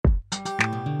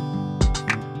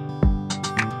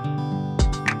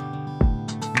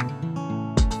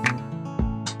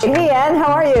Hey, Anne,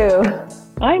 how are you?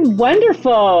 I'm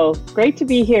wonderful. Great to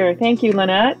be here. Thank you,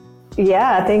 Lynette.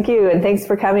 Yeah, thank you. And thanks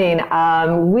for coming.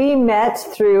 We met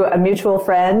through a mutual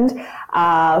friend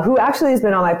who actually has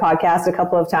been on my podcast a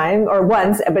couple of times, or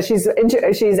once, but she's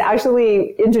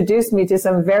actually introduced me to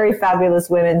some very fabulous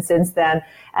women since then,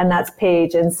 and that's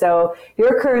Paige. And so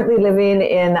you're currently living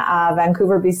in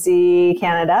Vancouver, BC,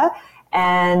 Canada.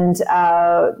 And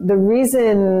the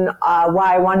reason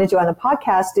why I wanted you on the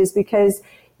podcast is because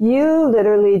you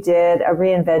literally did a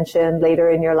reinvention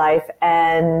later in your life,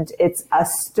 and it's a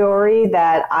story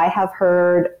that I have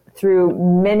heard through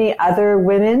many other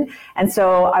women. And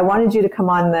so I wanted you to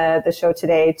come on the show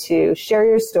today to share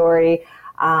your story,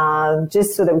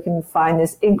 just so that we can find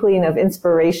this inkling of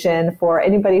inspiration for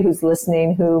anybody who's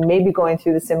listening who may be going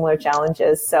through the similar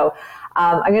challenges. So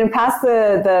I'm going to pass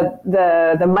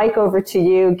the mic over to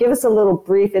you. Give us a little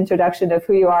brief introduction of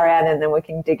who you are, Anne, and then we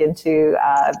can dig into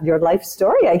your life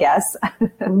story, I guess.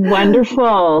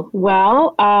 Wonderful.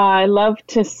 Well, I love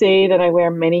to say that I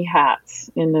wear many hats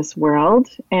in this world,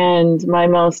 and my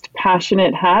most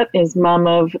passionate hat is mom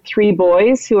of 3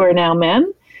 boys who are now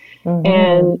men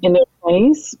and in their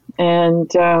 20s,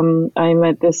 and I'm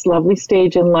at this lovely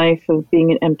stage in life of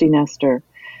being an empty nester.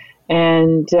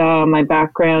 And my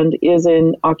background is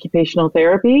in occupational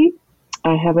therapy.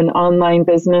 I have an online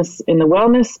business in the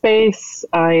wellness space.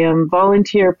 I am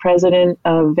volunteer president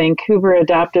of Vancouver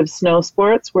Adaptive Snow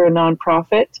Sports. We're a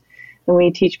nonprofit, and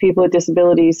we teach people with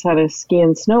disabilities how to ski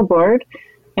and snowboard.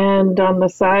 And on the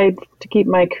side, to keep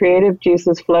my creative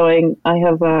juices flowing, I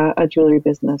have a jewelry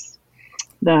business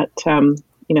that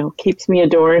keeps me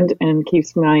adorned and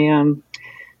keeps my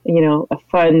a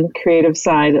fun creative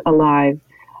side alive.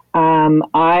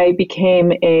 I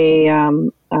became a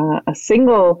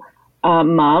single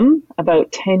mom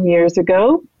about 10 years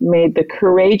ago, made the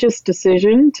courageous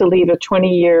decision to leave a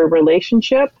 20-year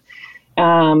relationship.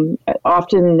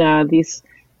 Often these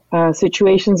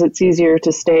situations, it's easier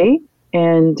to stay.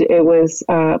 And it was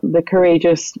the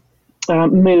courageous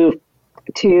move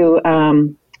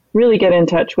to really get in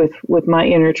touch with my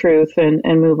inner truth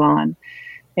and move on.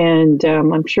 And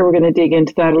I'm sure we're going to dig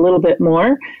into that a little bit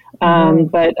more.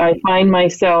 But I find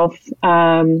myself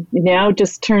now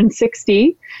just turned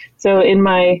 60. So in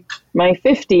my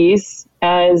 50s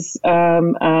as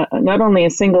not only a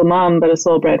single mom, but a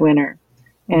sole breadwinner.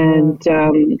 And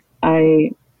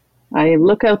I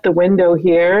look out the window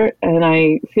here and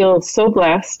I feel so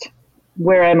blessed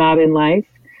where I'm at in life.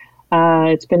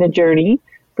 It's been a journey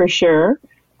for sure.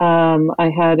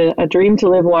 I had a dream to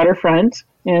live waterfront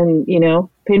and,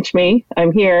 pinch me,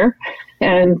 I'm here,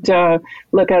 and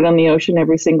look out on the ocean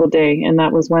every single day. And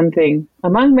that was one thing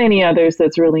among many others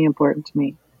that's really important to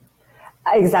me.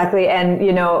 Exactly. And,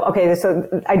 okay,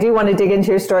 so I do want to dig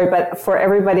into your story, but for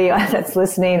everybody that's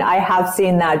listening, I have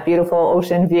seen that beautiful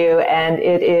ocean view and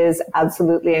it is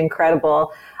absolutely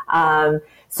incredible.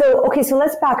 So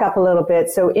let's back up a little bit.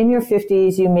 So in your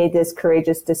 50s, you made this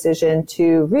courageous decision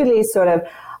to really sort of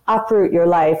uproot your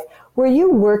life. Were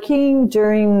you working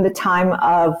during the time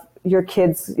of your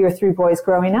 3 boys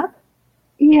growing up?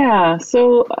 Yeah,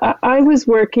 so I was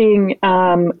working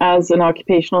as an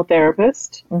occupational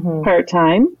therapist,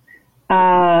 part-time,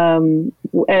 and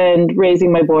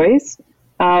raising my boys.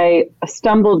 I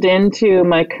stumbled into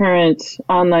my current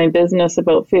online business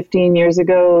about 15 years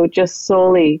ago just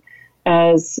solely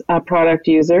as a product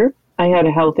user. I had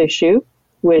a health issue,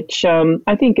 which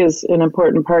I think is an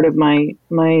important part of my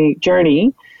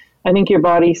journey. I think your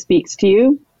body speaks to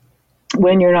you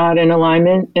when you're not in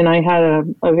alignment. And I had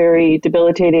a very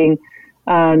debilitating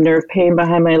nerve pain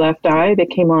behind my left eye that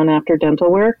came on after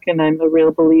dental work. And I'm a real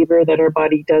believer that our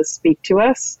body does speak to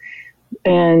us.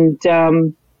 And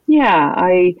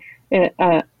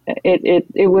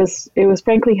it was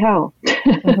frankly hell.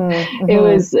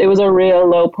 It was a real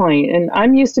low point. And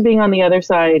I'm used to being on the other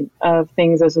side of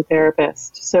things as a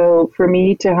therapist. So for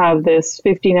me to have this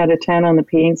 15 out of 10 on the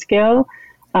pain scale,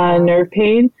 nerve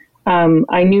pain,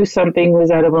 I knew something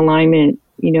was out of alignment,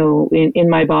 in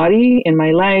my body, in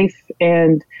my life.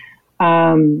 And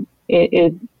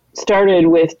it started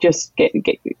with just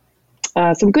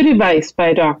some good advice by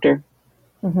a doctor.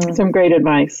 Some great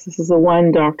advice. This is the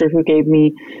one doctor who gave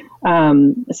me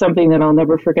something that I'll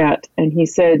never forget. And he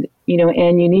said,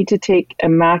 Anne, you need to take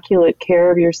immaculate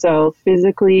care of yourself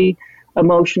physically,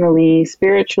 emotionally,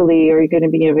 spiritually, or you're going to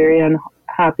be a very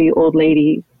unhappy old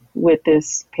lady with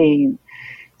this pain.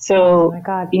 So, oh my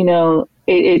God.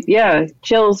 It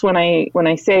chills when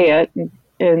I say it.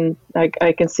 And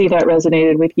I can see that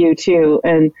resonated with you too.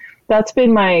 And that's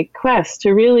been my quest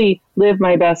to really live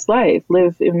my best life,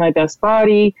 live in my best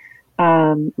body,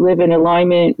 live in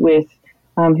alignment with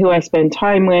who I spend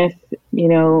time with,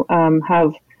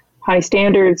 have high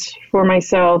standards for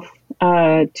myself,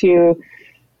 to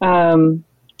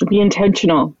be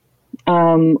intentional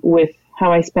with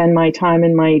how I spend my time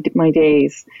and my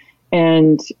days.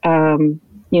 And,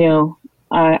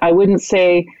 I wouldn't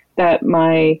say that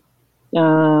my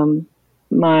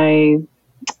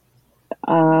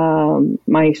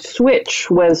switch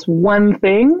was one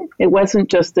thing. It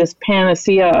wasn't just this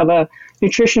panacea of a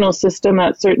nutritional system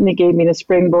that certainly gave me the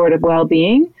springboard of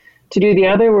well-being to do the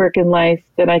other work in life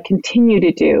that I continue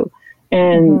to do.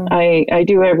 And I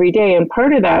do every day. And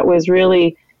part of that was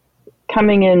really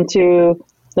coming into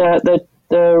the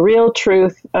real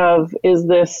truth of, is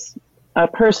this a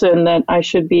person that I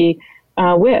should be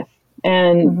with?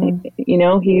 And,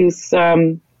 he's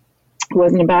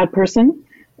wasn't a bad person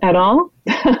at all.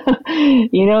 He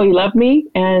loved me.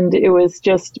 And it was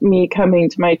just me coming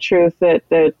to my truth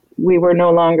that we were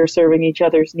no longer serving each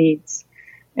other's needs.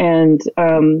 And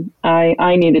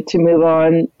I needed to move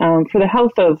on for the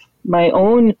health of my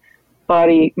own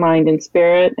body, mind, and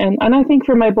spirit. And I think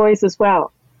for my boys as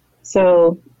well.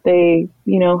 So they,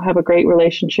 have a great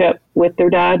relationship with their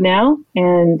dad now.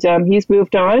 And he's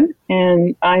moved on.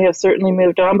 And I have certainly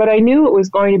moved on. But I knew it was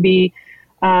going to be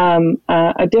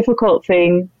a difficult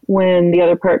thing when the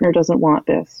other partner doesn't want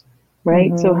this,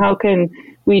 right? So how can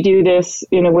we do this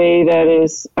in a way that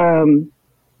is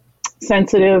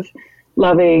sensitive,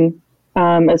 loving,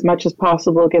 as much as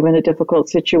possible, given a difficult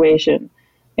situation?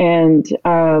 And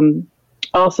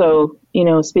also,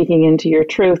 speaking into your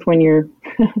truth when you're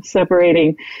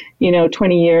separating,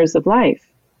 20 years of life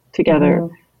together.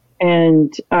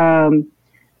 And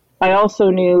I also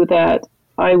knew that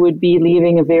I would be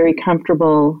leaving a very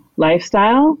comfortable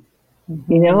lifestyle.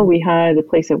 We had a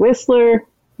place at Whistler.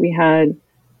 We had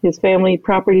his family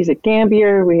properties at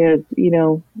Gambier. We had,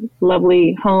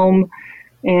 lovely home.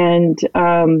 And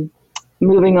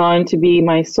moving on to be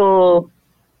my sole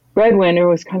breadwinner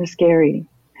was kind of scary.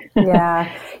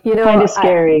 Yeah. Kind of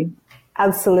scary.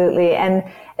 Absolutely. And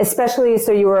especially,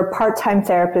 so you were a part-time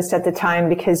therapist at the time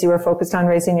because you were focused on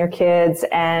raising your kids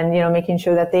and, making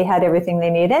sure that they had everything they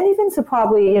need. And even so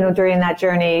probably, during that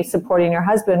journey, supporting your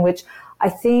husband, which I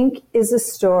think is a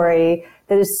story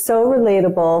that is so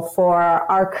relatable for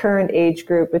our current age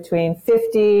group between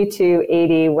 50 to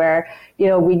 80, where,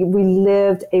 we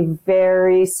lived a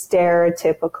very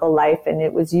stereotypical life. And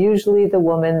it was usually the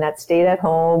woman that stayed at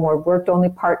home or worked only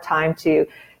part-time to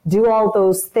do all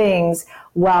those things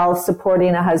while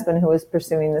supporting a husband who was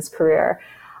pursuing this career.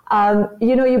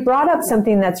 You brought up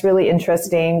something that's really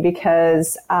interesting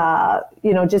because,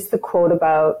 just the quote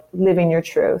about living your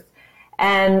truth.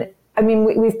 And I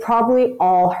mean, we've probably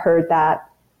all heard that,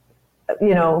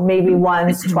 maybe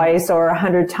once, twice, or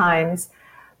 100 times.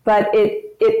 But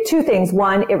it two things.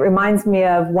 One, it reminds me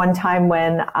of one time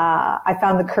when I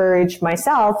found the courage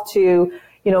myself to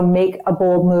make a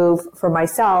bold move for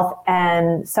myself.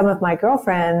 And some of my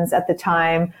girlfriends at the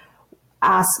time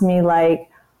asked me, like,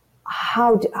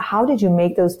 how did you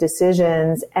make those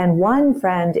decisions? And one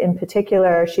friend in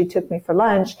particular, she took me for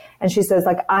lunch and she says,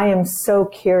 like, I am so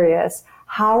curious.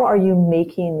 How are you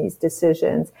making these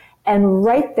decisions? And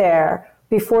right there,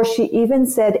 before she even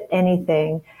said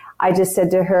anything, I just said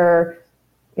to her,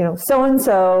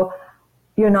 so-and-so,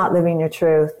 you're not living your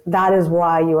truth. That is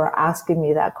why you are asking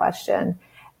me that question.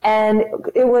 And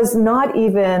it was not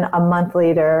even a month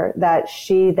later that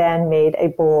she then made a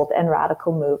bold and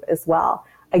radical move as well.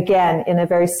 Again, in a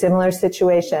very similar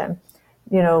situation,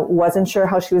 wasn't sure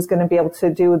how she was going to be able to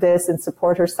do this and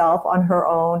support herself on her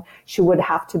own. She would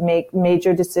have to make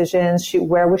major decisions.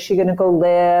 Where was she going to go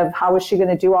live? How was she going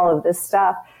to do all of this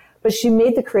stuff? But she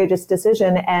made the courageous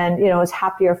decision and, is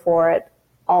happier for it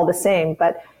all the same.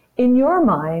 But in your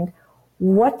mind,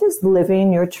 what does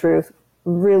living your truth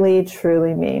really,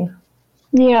 truly mean?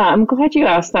 Yeah, I'm glad you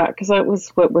asked that because that was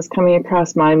what was coming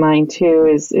across my mind too,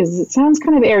 is it sounds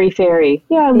kind of airy-fairy.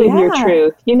 Yeah, live your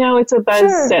truth. It's a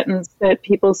buzz sentence that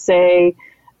people say.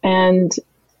 And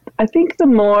I think the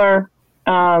more,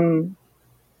 call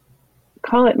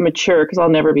it mature, because I'll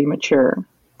never be mature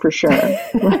for sure. And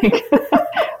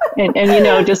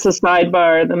just a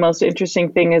sidebar, the most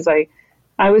interesting thing is I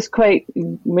was quite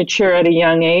mature at a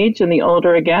young age, and the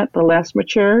older I get, the less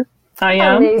mature I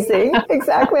am. Amazing.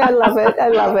 Exactly. I love it. I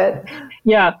love it.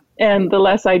 Yeah. And the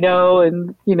less I know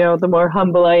and, the more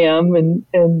humble I am and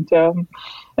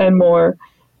more.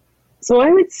 So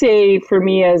I would say for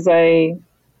me, as I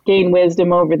gain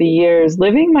wisdom over the years,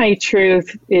 living my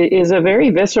truth is a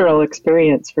very visceral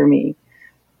experience for me.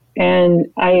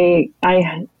 And I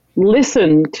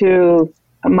listen to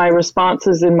my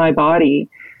responses in my body.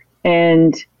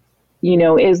 And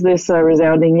is this a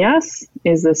resounding yes?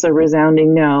 Is this a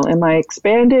resounding no? Am I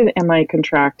expanded? Am I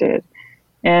contracted?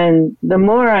 And the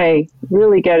more I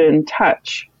really get in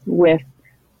touch with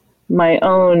my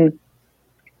own,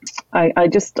 I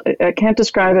can't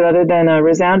describe it other than a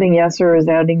resounding yes or a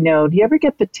resounding no. Do you ever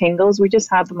get the tingles? We just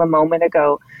had them a moment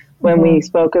ago when we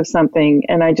spoke of something,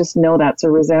 and I just know that's a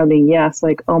resounding yes.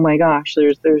 Like, oh my gosh,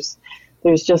 there's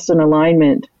just an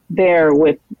alignment there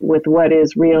with what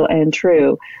is real and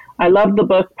true. I love the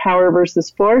book Power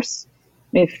versus Force.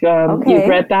 If you've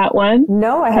read that one.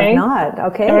 No, I have not.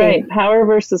 Okay. All right. Power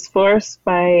versus Force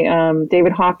by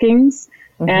David Hawkins.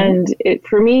 And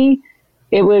for me,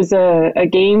 it was a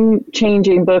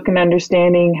game-changing book in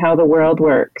understanding how the world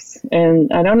works.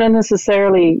 And I don't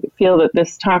necessarily feel that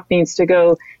this talk needs to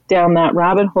go down that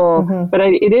rabbit hole, but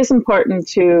it is important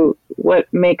to what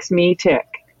makes me tick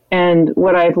and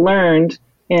what I've learned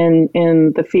in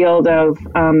the field of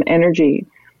energy.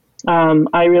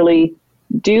 I really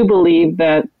do believe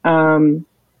that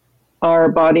our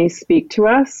bodies speak to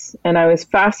us, and I was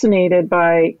fascinated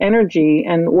by energy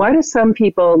and why do some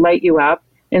people light you up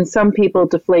and some people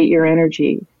deflate your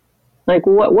energy? Like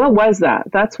what was that?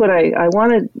 That's what I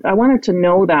wanted to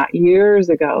know that years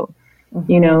ago.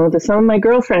 Some of my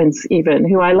girlfriends even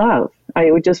who I love,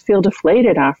 I would just feel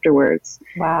deflated afterwards.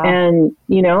 Wow. And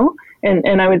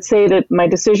and I would say that my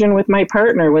decision with my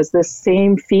partner was the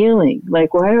same feeling.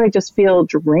 Like, why do I just feel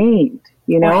drained?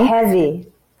 Or heavy.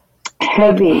 Like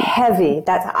heavy.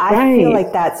 I feel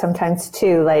like that sometimes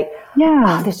too. Like,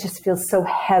 this just feels so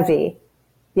heavy.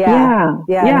 Yeah.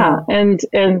 And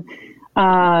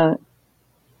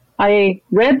I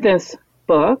read this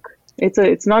book.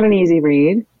 It's not an easy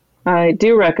read. I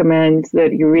do recommend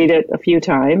that you read it a few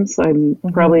times. I'm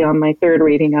probably on my third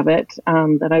reading of it,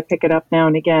 that I pick it up now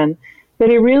and again.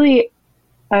 But it really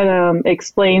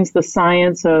explains the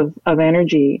science of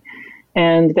energy,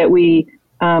 and that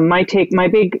my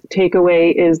big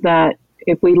takeaway is that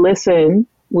if we listen,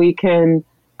 we can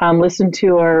listen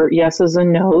to our yeses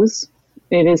and nos.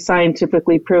 It is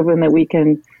scientifically proven that we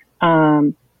can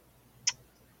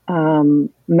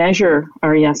measure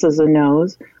our yeses and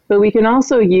nos. But we can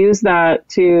also use that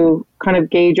to kind of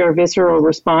gauge our visceral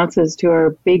responses to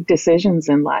our big decisions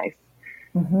in life.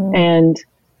 And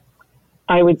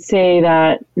I would say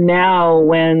that now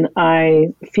when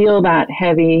I feel that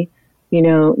heaviness,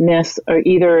 or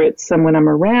either it's someone I'm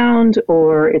around,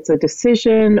 or it's a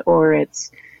decision, or it's,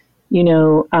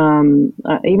 even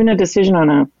a decision on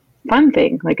a fun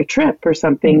thing, like a trip or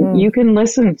something, you can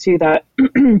listen to that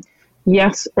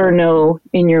yes or no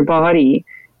in your body.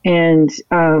 And,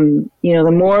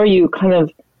 the more you kind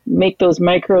of make those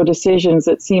micro decisions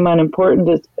that seem unimportant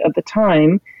at the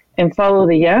time and follow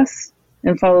the yes,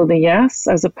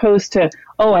 as opposed to,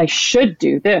 oh, I should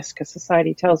do this because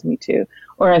society tells me to,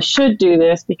 or I should do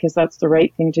this because that's the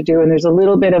right thing to do. And there's a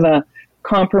little bit of a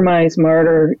compromise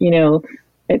martyr,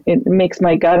 it makes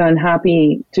my gut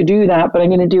unhappy to do that, but I'm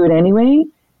going to do it anyway.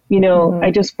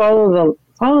 I just follow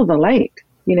the light,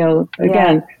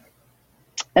 again.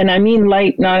 And I mean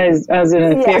light not as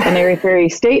an airy-fairy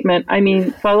statement. I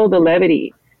mean follow the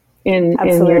levity in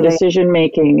your decision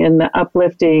making and the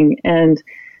uplifting. And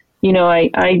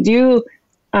I do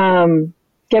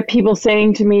get people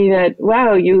saying to me that,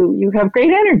 wow, you have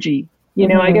great energy.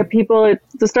 I get people at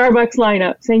the Starbucks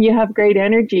lineup saying you have great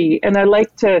energy, and I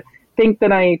like to think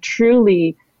that I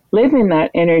truly live in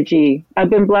that energy. I've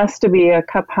been blessed to be a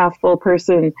cup half full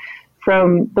person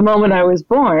from the moment I was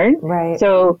born. Right.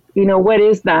 So, what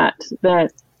is that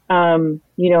I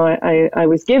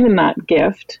was given that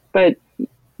gift, but,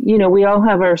 we all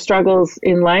have our struggles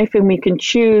in life, and we can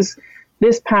choose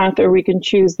this path or we can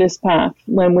choose this path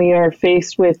when we are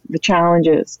faced with the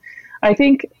challenges. I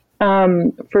think,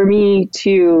 for me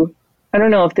I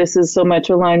don't know if this is so much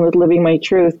aligned with living my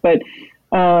truth, but,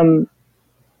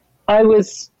 I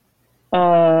was,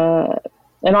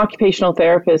 an occupational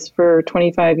therapist for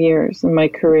 25 years in my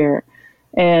career.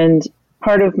 And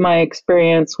part of my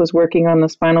experience was working on the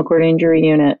spinal cord injury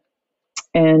unit.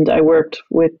 And I worked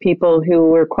with people who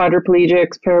were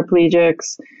quadriplegics,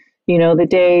 paraplegics,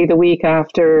 the week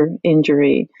after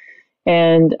injury.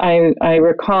 And I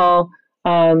recall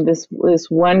this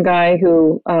one guy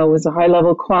who was a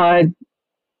high-level quad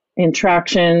in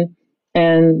traction,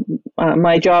 and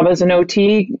my job as an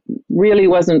OT really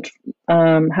wasn't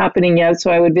happening yet,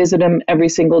 so I would visit him every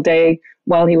single day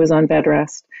while he was on bed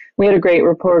rest. We had a great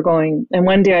rapport going, and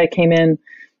one day I came in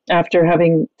after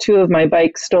having 2 of my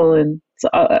bikes stolen. So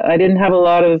I didn't have a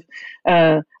lot of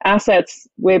assets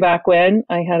way back when.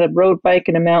 I had a road bike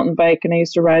and a mountain bike, and I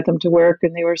used to ride them to work,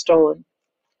 and they were stolen.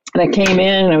 And I came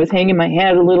in, and I was hanging my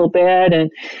head a little bit,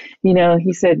 and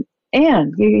he said,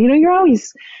 Anne, you're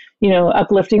always,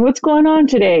 uplifting. What's going on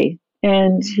today?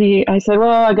 And I said,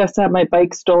 well, I guess I had my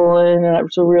bike stolen, and that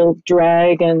was a real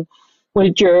drag, and what a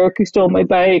jerk who stole my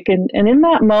bike. And in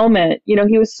that moment, he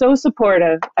was so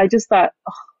supportive. I just thought,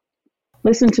 oh,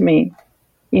 listen to me.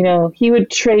 He would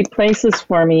trade places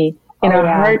for me in a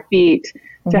heartbeat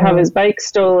to have his bike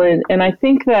stolen. And I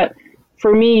think that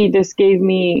for me, this gave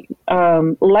me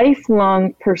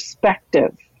lifelong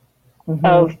perspective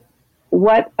of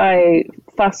what I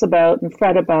fuss about and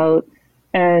fret about,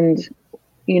 and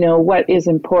what is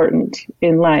important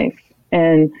in life.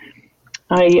 And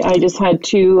I just had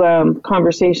two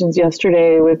conversations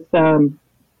yesterday with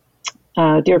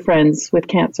dear friends with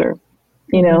cancer,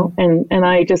 and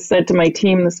I just said to my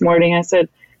team this morning, I said,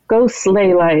 go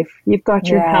slay life. You've got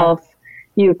your health,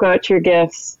 you've got your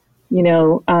gifts,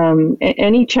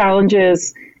 any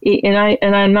challenges,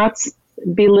 and I'm not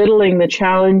belittling the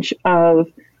challenge of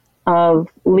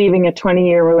leaving a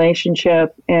 20-year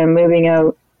relationship and moving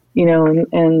out,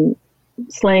 and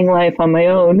slaying life on my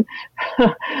own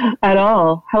at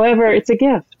all. However, it's a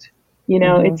gift,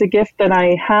 it's a gift that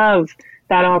I have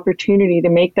that opportunity to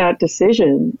make that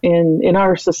decision in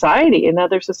our society. In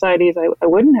other societies, I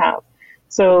wouldn't have.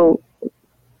 So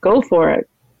go for it.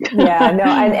 Yeah, no,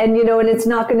 and and it's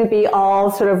not going to be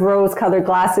all sort of rose-colored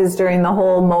glasses during the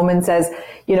whole moments as,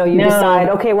 decide,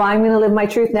 okay, well, I'm going to live my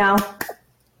truth now.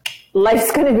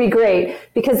 Life's going to be great,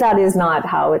 because that is not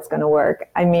how it's going to work.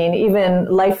 I mean, even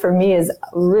life for me is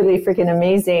really freaking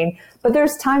amazing, but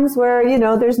there's times where,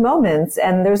 there's moments,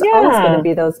 and there's always going to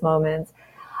be those moments.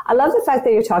 I love the fact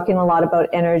that you're talking a lot about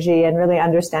energy and really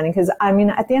understanding, because I mean,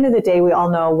 at the end of the day, we all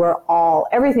know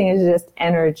everything is just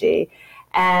energy.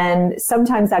 And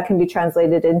sometimes that can be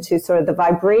translated into sort of the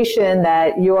vibration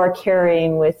that you're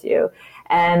carrying with you.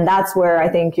 And that's where I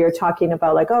think you're talking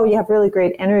about, like, oh, you have really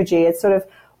great energy. It's sort of,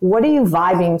 what are you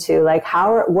vibing to? Like,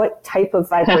 what type of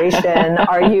vibration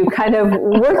are you kind of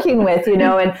working with,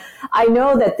 And I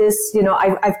know that this,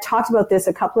 I've talked about this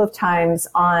a couple of times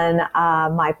on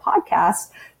my podcast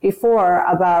before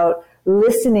about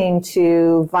listening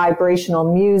to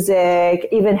vibrational music,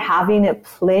 even having it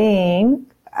playing.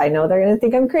 I know they're going to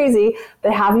think I'm crazy,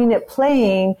 but having it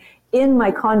playing in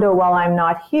my condo while I'm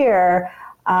not here,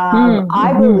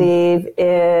 I believe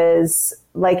is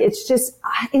like, it's just,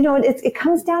 it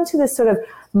comes down to this sort of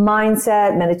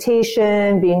mindset,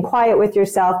 meditation, being quiet with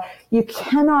yourself. You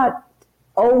cannot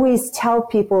always tell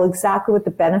people exactly what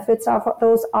the benefits of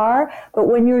those are, but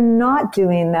when you're not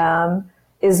doing them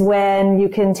is when you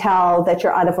can tell that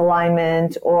you're out of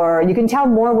alignment, or you can tell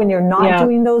more when you're not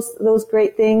doing those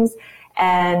great things,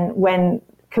 and when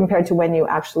compared to when you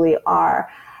actually are.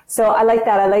 So I like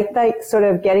that. I like that sort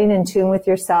of getting in tune with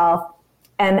yourself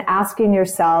and asking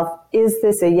yourself, is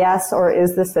this a yes or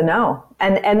is this a no?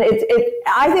 And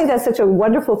I think that's such a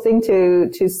wonderful thing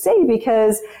to say,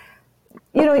 because,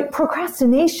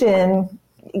 procrastination,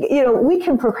 we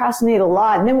can procrastinate a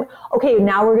lot. And then, okay,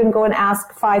 now we're going to go and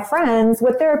ask 5 friends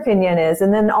what their opinion is.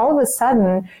 And then all of a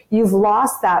sudden you've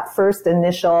lost that first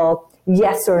initial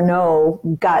yes or no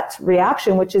gut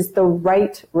reaction, which is the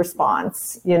right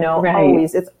response,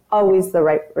 always. It's always the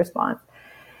right response.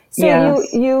 So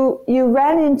yes. you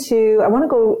ran into, I want to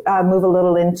go move a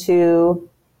little into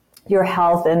your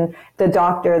health and the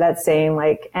doctor that's saying,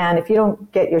 like, and if you don't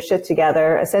get your shit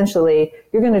together, essentially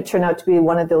you're going to turn out to be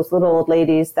one of those little old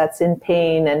ladies that's in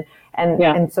pain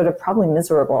and sort of probably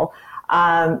miserable.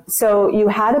 So you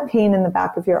had a pain in the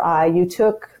back of your eye. You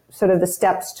took sort of the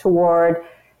steps toward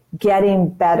getting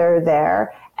better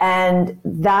there. And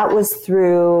that was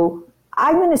through,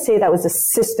 I'm going to say that was a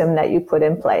system that you put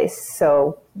in place.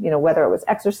 So, whether it was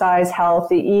exercise,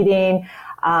 healthy eating,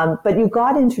 but you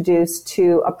got introduced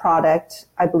to a product,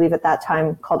 I believe at that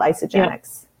time, called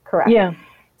Isagenix, correct? Yeah.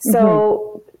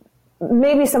 So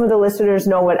maybe some of the listeners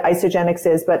know what Isagenix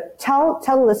is, but tell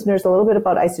the listeners a little bit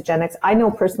about Isagenix. I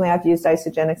know personally I've used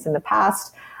Isagenix in the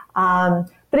past,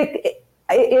 but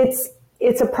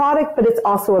it's a product, but it's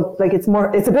also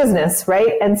it's a business,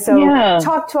 right? And so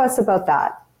talk to us about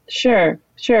that. Sure.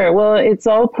 Well, it's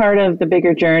all part of the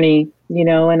bigger journey,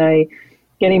 and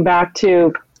getting back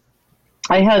to,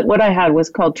 what I had was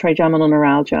called trigeminal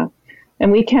neuralgia,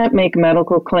 and we can't make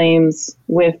medical claims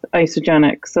with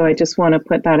Isagenix. So I just want to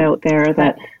put that out there,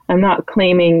 that I'm not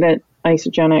claiming that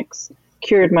Isagenix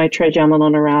cured my trigeminal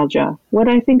neuralgia. What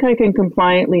I think I can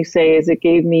compliantly say is it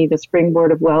gave me the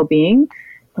springboard of well-being,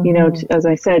 as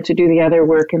I said, to do the other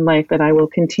work in life that I will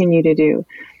continue to do.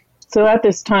 So at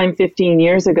this time, 15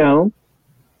 years ago,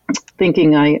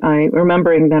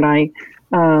 remembering that I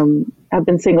have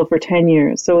been single for 10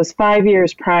 years. So it was 5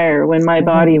 years prior when my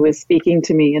body was speaking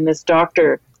to me, and this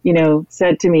doctor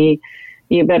said to me,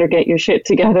 you better get your shit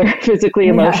together physically,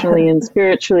 emotionally, and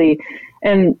spiritually.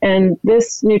 And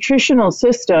this nutritional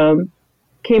system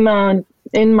came on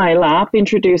in my lap,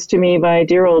 introduced to me by a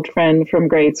dear old friend from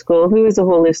grade school who is a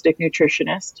holistic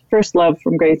nutritionist, first love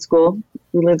from grade school,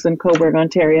 who lives in Coburg,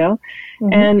 Ontario.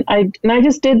 And I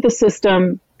just did the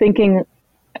system thinking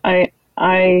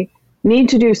I need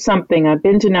to do something. I've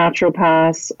been to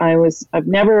naturopaths. I've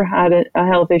never had a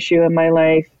health issue in my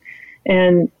life.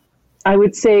 And I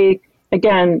would say,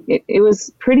 again, it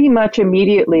was pretty much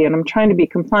immediately, and I'm trying to be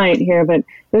compliant here, but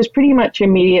it was pretty much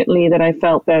immediately that I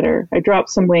felt better. I dropped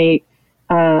some weight.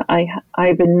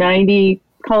 I've been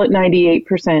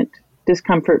 98%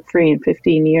 discomfort free in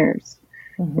 15 years,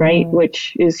 right?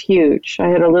 Which is huge. I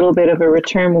had a little bit of a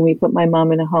return when we put my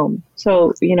mom in a home.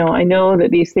 So, I know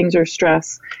that these things are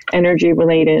stress, energy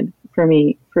related for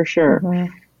me, for sure.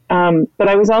 But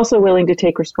I was also willing to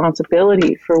take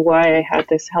responsibility for why I had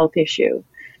this health issue.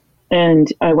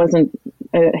 And I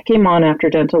came on after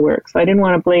dental work. So I didn't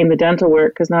want to blame the dental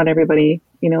work because not everybody,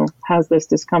 has this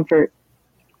discomfort.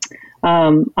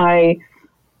 I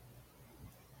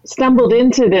stumbled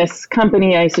into this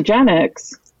company,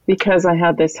 Isogenics, because I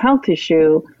had this health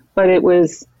issue, but it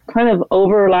was kind of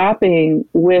overlapping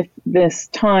with this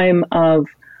time of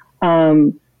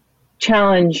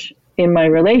challenge in my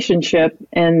relationship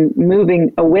and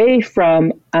moving away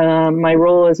from my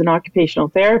role as an occupational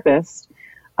therapist.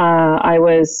 I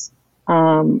was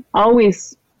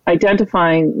always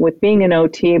identifying with being an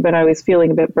OT, but I was feeling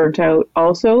a bit burnt out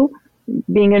also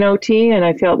being an OT, and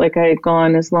I felt like I had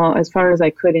gone as far as I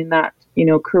could in that,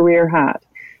 career hat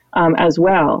as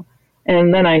well.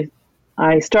 And then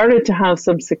I started to have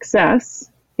some success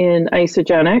in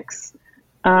Isogenics,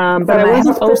 but I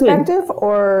wasn't open perspective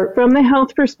or from the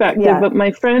health perspective. Yeah. But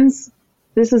my friends,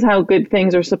 this is how good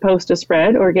things are supposed to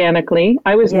spread organically.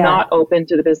 I was not open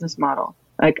to the business model,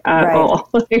 like at all.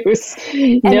 It was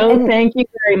thank you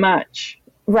very much.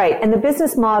 Right. And the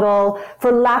business model,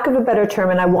 for lack of a better term,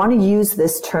 and I want to use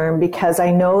this term because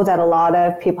I know that a lot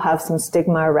of people have some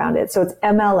stigma around it. So it's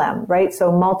MLM, right?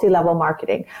 So multi-level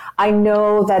marketing. I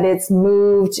know that it's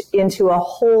moved into a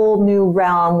whole new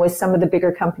realm with some of the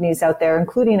bigger companies out there,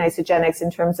 including Isogenics,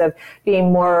 in terms of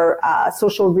being more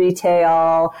social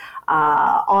retail,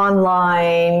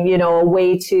 online, a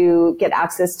way to get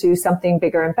access to something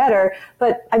bigger and better.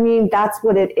 But I mean, that's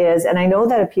what it is. And I know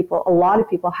that a lot of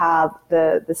people have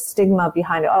the stigma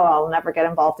behind it. Oh, I'll never get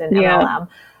involved in MLM.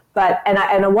 But, and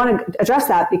I want to address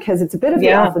that because it's a bit of the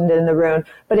elephant in the room,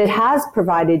 but it has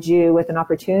provided you with an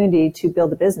opportunity to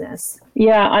build a business.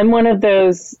 Yeah. I'm one of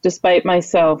those, despite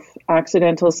myself,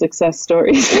 accidental success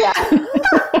stories. Yeah.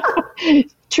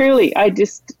 Truly. I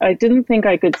didn't think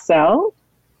I could sell.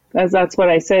 As that's what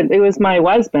I said. It was my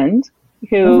husband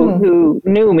who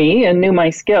knew me and knew my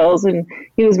skills, and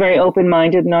he was very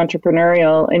open-minded and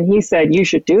entrepreneurial. And he said, "You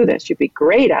should do this. You'd be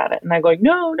great at it." And I go,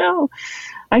 "No,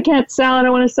 I can't sell. I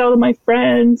don't want to sell to my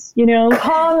friends."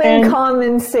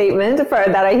 Common statement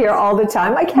that I hear all the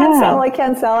time. I can't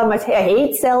sell. I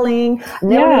hate selling. I'm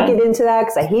never going to get into that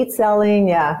because I hate selling.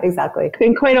 Yeah, exactly.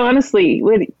 And quite honestly,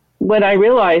 what I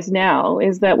realize now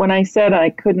is that when I said I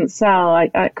couldn't sell,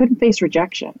 I couldn't face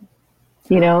rejection,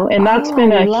 and that's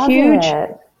been a huge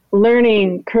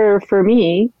learning curve for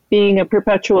me, being a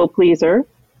perpetual pleaser.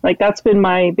 Like that's been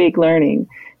my big learning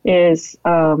is,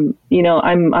 I'm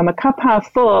a cup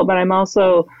half full, but I'm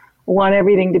also want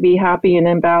everything to be happy and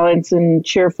in balance and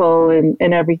cheerful and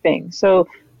everything. So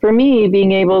for me,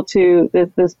 being able to,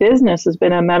 this business has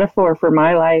been a metaphor for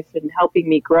my life and helping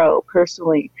me grow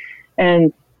personally.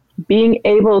 And being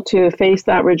able to face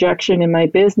that rejection in my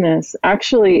business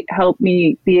actually helped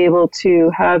me be able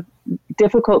to have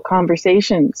difficult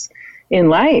conversations in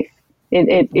life.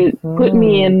 It put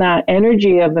me in that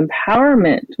energy of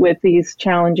empowerment with these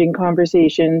challenging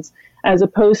conversations, as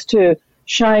opposed to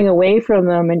shying away from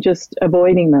them and just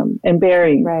avoiding them and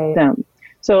burying them.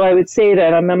 So I would say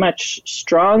that I'm a much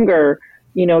stronger,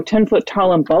 10-foot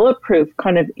tall and bulletproof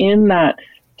kind of in that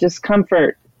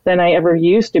discomfort than I ever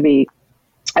used to be.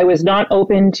 I was not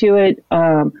open to it.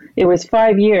 It was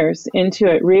 5 years into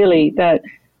it, really, that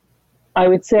I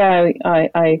would say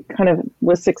I kind of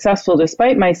was successful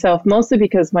despite myself, mostly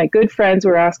because my good friends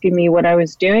were asking me what I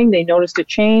was doing. They noticed a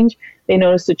change. They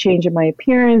noticed a change in my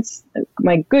appearance.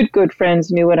 My good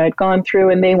friends knew what I'd gone through,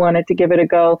 and they wanted to give it a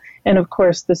go. And of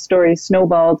course, the story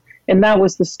snowballed, and that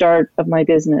was the start of my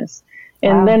business.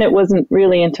 And then it wasn't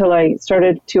really until I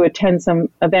started to attend some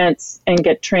events and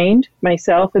get trained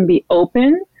myself and be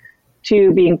open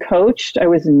to being coached. I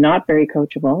was not very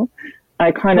coachable.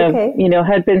 I kind of,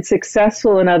 had been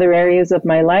successful in other areas of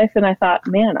my life. And I thought,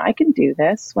 man, I can do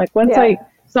this. Like once I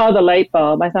saw the light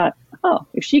bulb. I thought, oh,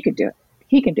 if she could do it,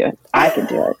 he can do it. I can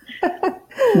do it.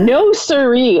 No,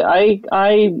 siree.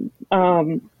 I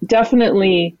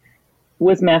definitely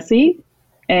was messy,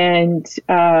 and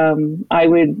I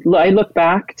look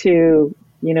back to,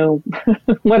 you know,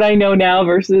 what I know now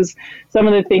versus some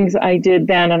of the things I did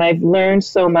then, and I've learned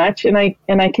so much, and I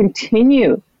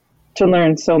continue to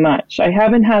learn so much. I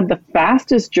haven't had the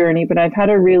fastest journey, but I've had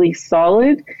a really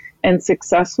solid and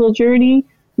successful journey,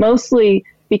 mostly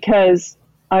because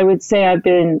I would say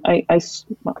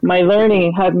my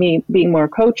learning had me being more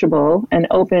coachable and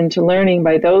open to learning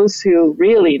by those who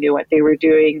really knew what they were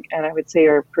doing, and I would say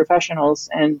are professionals,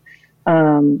 and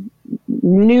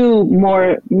knew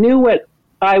what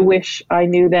I wish I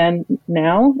knew then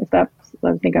now, I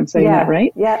think I'm saying that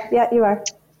right. Yeah, you are.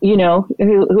 You know,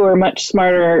 who are much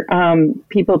smarter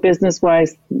people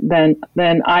business-wise than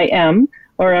I am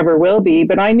or ever will be.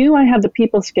 But I knew I had the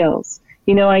people skills.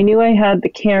 You know, I knew I had the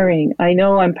caring. I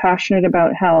know I'm passionate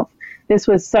about health. This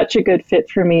was such a good fit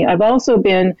for me. I've also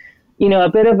been, you know, a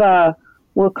bit of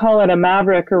we'll call it a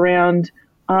maverick around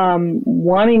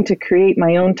wanting to create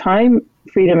my own time,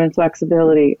 freedom, and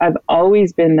flexibility. I've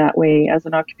always been that way as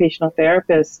an occupational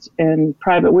therapist and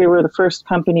private. We were the first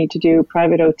company to do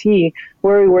private OT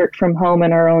where we worked from home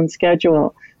in our own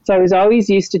schedule. So I was always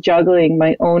used to juggling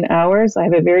my own hours. I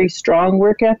have a very strong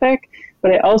work ethic,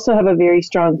 but I also have a very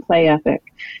strong play ethic.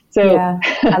 So yeah,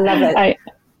 I love it.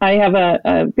 I have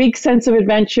a big sense of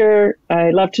adventure. I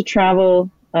love to travel.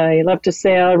 I love to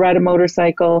sail. I ride a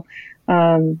motorcycle.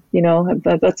 You know,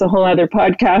 that's a whole other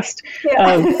podcast.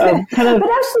 Yeah. Of kind of, but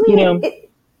actually, you know,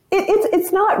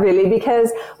 it's not really,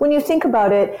 because when you think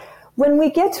about it, when we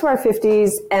get to our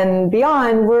 50s and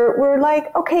beyond, we're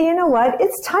like, okay, you know what?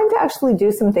 It's time to actually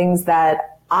do some things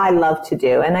that I love to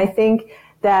do. And I think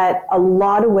that a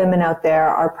lot of women out there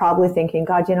are probably thinking,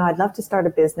 God, you know, I'd love to start a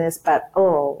business, but,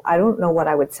 I don't know what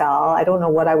I would sell. I don't know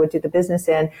what I would do the business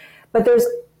in. But there's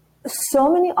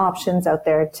so many options out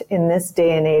there in this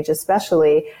day and age,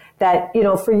 especially, that, you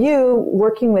know, for you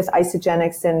working with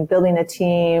Isagenix and building a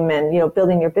team and, you know,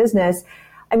 building your business,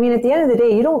 I mean, at the end of the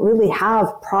day, you don't really have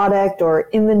product or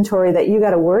inventory that you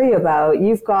got to worry about.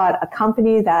 You've got a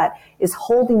company that is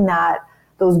holding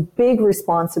those big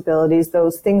responsibilities,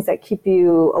 those things that keep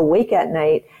you awake at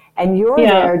night. And you're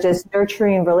there just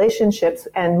nurturing relationships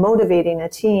and motivating a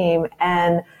team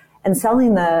and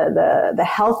selling the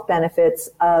health benefits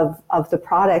of the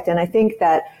product. And I think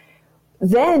that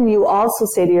then you also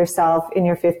say to yourself in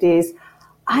your 50s,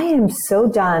 I am so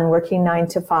done working 9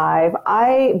 to 5.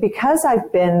 Because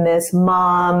I've been this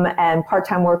mom and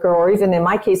part-time worker, or even in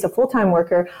my case, a full-time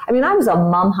worker. I mean, I was a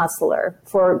mom hustler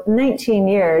for 19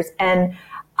 years, and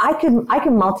I can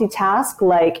multitask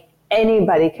like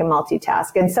anybody can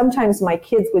multitask. And sometimes my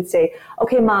kids would say,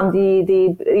 okay, Mom, I'd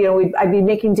be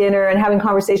making dinner and having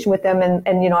conversation with them.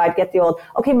 And, you know, I'd get the old,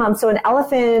 okay, Mom, so an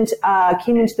elephant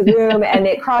came into the room and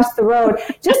it crossed the road,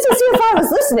 just to see if I was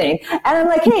listening. And I'm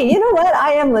like, hey, you know what?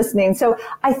 I am listening. So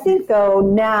I think, though,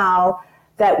 now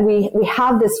that we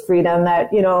have this freedom,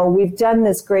 that, you know, we've done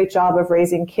this great job of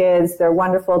raising kids. They're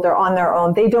wonderful. They're on their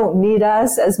own. They don't need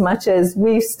us as much as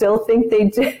we still think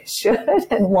they should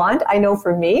and want. I know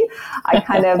for me, I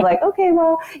kind of like, okay,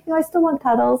 well, you know, I still want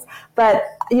cuddles. But,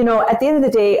 you know, at the end of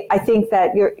the day, I think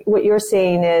that what you're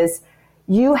saying is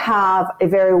you have a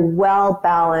very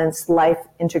well-balanced life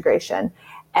integration.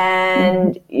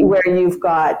 And where you've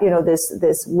got, you know,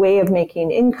 this way of making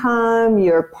income,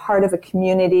 you're part of a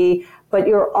community, but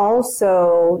you're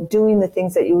also doing the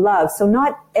things that you love. So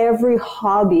not every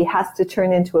hobby has to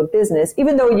turn into a business,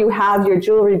 even though you have your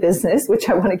jewelry business, which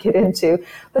I want to get into.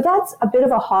 But that's a bit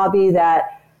of a hobby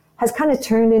that has kind of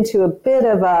turned into a bit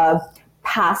of a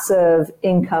passive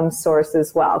income source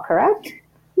as well, correct?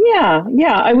 Yeah.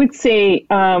 I would say,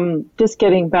 just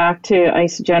getting back to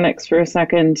Isagenix for a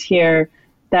second here,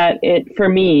 that for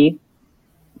me,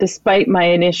 despite my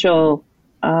initial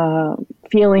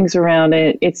feelings around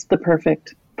it, it's the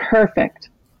perfect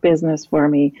business for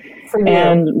me. For you.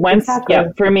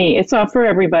 And for me, it's not for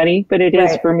everybody, but it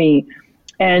is for me.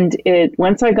 And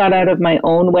once I got out of my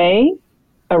own way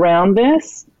around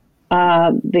this,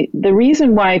 the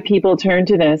reason why people turn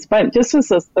to this, but just as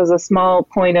a small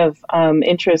point of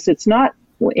interest, it's not,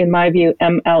 in my view,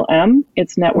 MLM,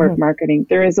 it's network marketing.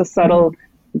 There is a subtle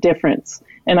difference,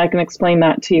 and I can explain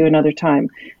that to you another time.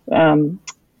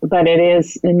 But it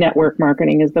is network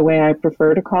marketing is the way I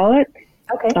prefer to call it.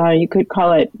 Okay. You could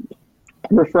call it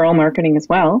referral marketing as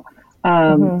well.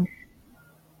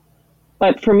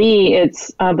 But for me,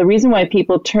 it's the reason why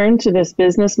people turn to this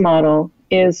business model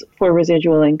is for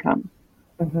residual income.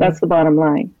 That's the bottom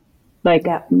line. Like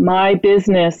my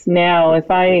business now,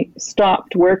 if I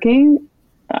stopped working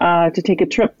to take a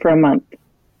trip for a month,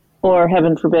 or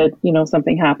heaven forbid,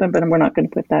 something happened, but we're not going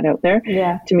to put that out there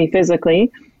to me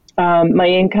physically, my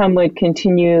income would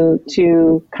continue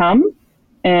to come.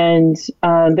 And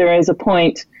there is a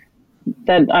point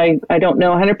that I don't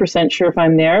know 100% sure if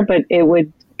I'm there, but it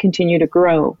would continue to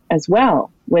grow as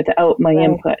well without my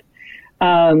input.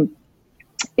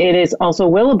 It is also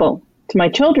willable to my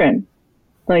children.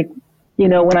 Like,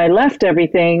 when I left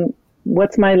everything,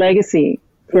 what's my legacy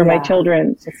for my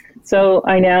children? So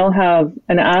I now have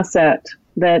an asset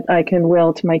that I can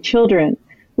will to my children,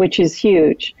 which is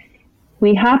huge.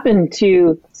 We happen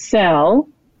to sell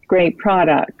great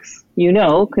products,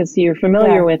 because you're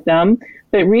familiar with them,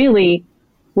 but really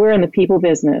we're in the people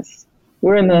business.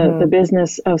 We're in the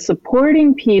business of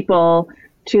supporting people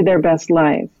to their best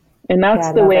life. And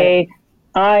that's the way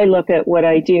I look at what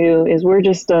I do, is we're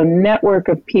just a network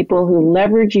of people who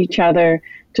leverage each other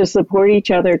to support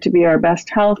each other to be our best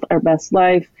health, our best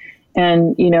life.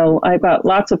 And, I've got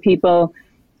lots of people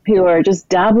who are just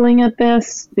dabbling at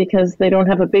this because they don't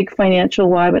have a big financial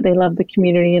why, but they love the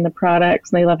community and the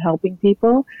products and they love helping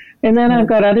people. And then I've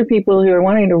got other people who are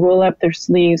wanting to roll up their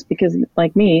sleeves because,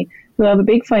 like me, who have a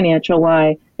big financial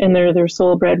why, and they're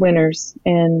sole breadwinners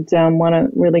and want to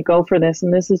really go for this.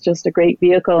 And this is just a great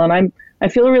vehicle. And I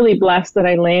feel really blessed that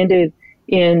I landed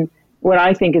in what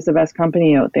I think is the best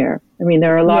company out there. I mean,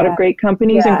 there are a lot of great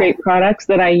companies and great products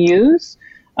that I use.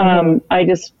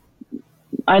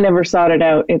 I never sought it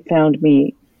out. It found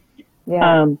me.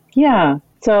 So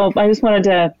I just wanted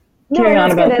to carry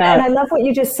on about that. And I love what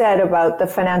you just said about the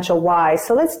financial why.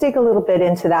 So let's dig a little bit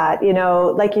into that.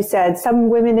 Like you said, some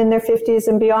women in their 50s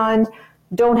and beyond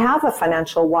don't have a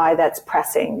financial why that's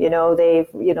pressing.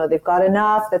 They've got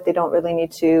enough that they don't really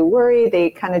need to worry. They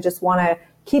kind of just want to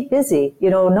keep busy.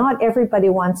 Not everybody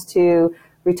wants to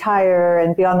retire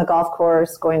and be on the golf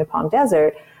course going to Palm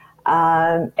Desert.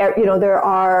 There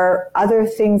are other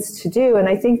things to do. And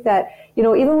I think that,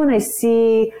 even when I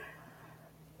see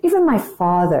even my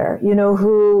father,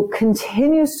 who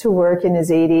continues to work in his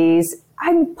 80s,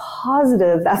 I'm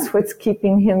positive that's what's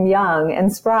keeping him young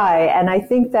and spry. And I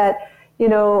think that,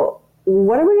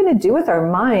 what are we going to do with our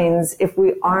minds if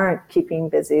we aren't keeping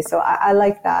busy? So I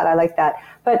like that. I like that.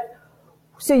 But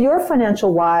so your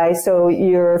financial why, so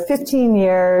you're 15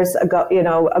 years ago,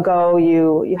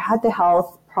 you had the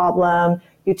health problem,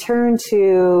 you turned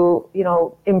to,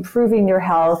 improving your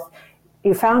health.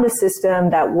 You found a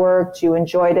system that worked, you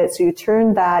enjoyed it. So you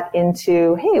turned that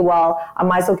into, hey, well, I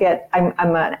might as well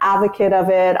I'm an advocate of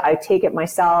it. I take it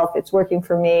myself. It's working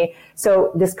for me.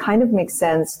 So this kind of makes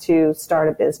sense to start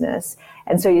a business.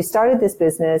 And so you started this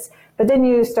business, but then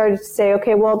you started to say,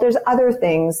 okay, well, there's other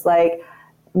things like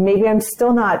maybe I'm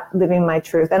still not living my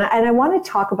truth. And I want to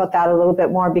talk about that a little bit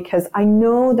more because I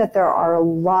know that there are a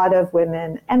lot of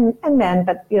women and men,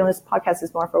 but this podcast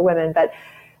is more for women, but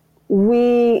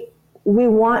we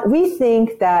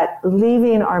think that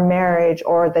leaving our marriage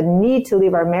or the need to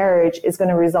leave our marriage is going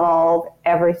to resolve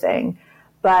everything.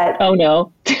 But oh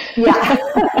no. Yeah.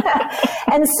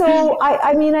 And so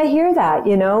I hear that,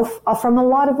 from a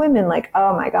lot of women, like,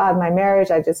 oh my God, my marriage,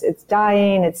 it's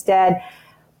dying, it's dead.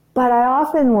 But I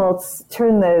often will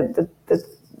turn the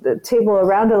table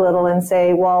around a little and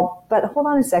say, well, but hold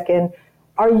on a second.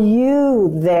 Are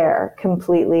you there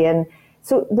completely? And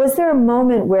so was there a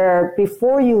moment where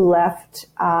before you left,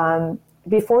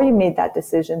 before you made that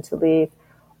decision to leave,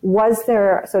 was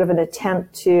there sort of an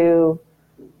attempt to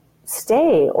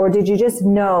stay, or did you just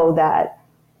know that?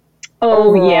 Oh,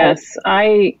 overall? Yes.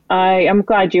 I'm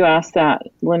glad you asked that,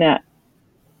 Lynette.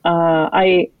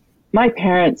 My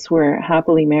parents were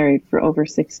happily married for over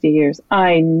 60 years.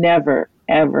 I never,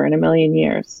 ever in a million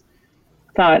years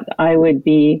thought I would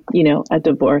be, a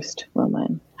divorced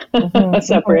woman, a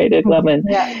separated woman,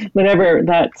 whatever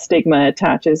that stigma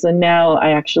attaches. And now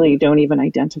I actually don't even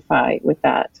identify with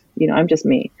that. I'm just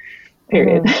me,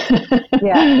 period.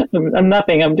 I'm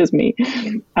nothing. I'm just me.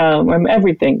 I'm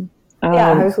everything.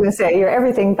 I was going to say you're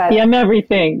everything, but I'm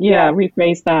everything.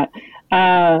 Rephrase that.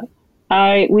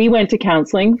 We went to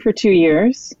counseling for 2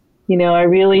 years. I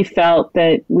really felt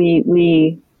that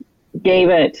we gave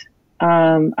it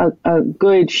a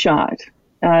good shot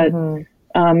at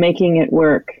making it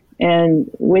work. And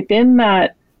within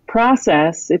that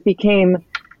process, it became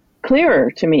clearer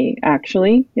to me,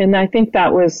 actually. And I think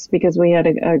that was because we had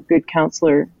a good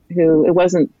counselor who, it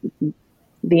wasn't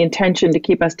the intention to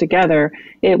keep us together.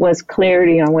 It was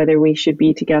clarity on whether we should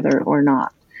be together or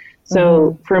not.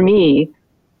 So for me,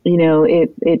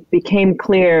 it became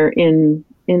clear in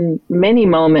many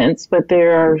moments, but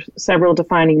there are several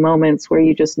defining moments where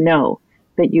you just know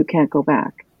that you can't go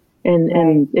back. And Right.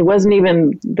 and it wasn't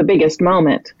even the biggest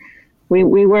moment. We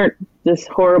weren't this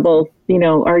horrible,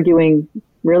 arguing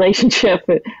relationship.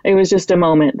 It was just a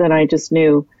moment that I just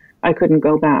knew I couldn't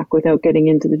go back without getting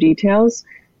into the details.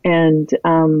 And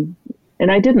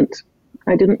I didn't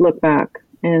look back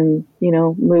and,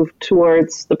 moved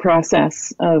towards the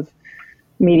process of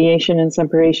mediation and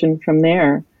separation from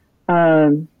there.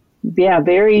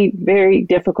 Very, very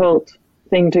difficult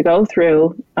thing to go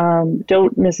through.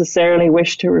 Don't necessarily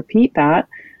wish to repeat that.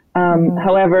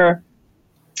 However,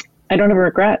 I don't have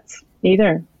regrets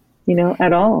either,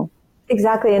 at all.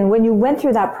 Exactly. And when you went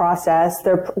through that process,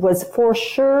 there was for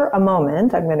sure a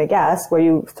moment, I'm going to guess, where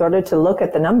you started to look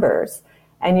at the numbers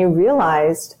and you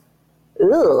realized,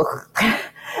 ugh,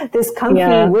 this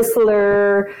comfy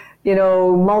whistler,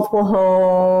 multiple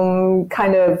home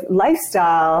kind of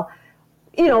lifestyle,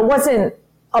 wasn't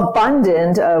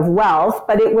abundant of wealth,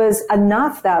 but it was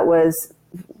enough that was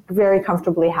very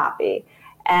comfortably happy.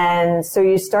 And so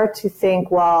you start to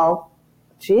think, well,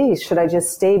 geez, should I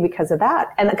just stay because of that?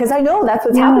 And because I know that's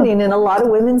what's happening in a lot of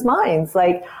women's minds.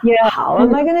 Like, how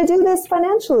am I going to do this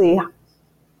financially?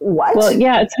 What? Well,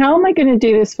 it's how am I going to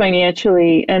do this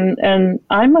financially? And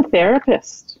I'm a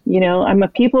therapist, I'm a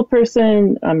people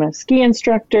person. I'm a ski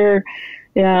instructor.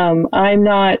 I'm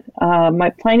not,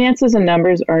 my finances and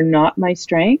numbers are not my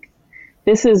strength.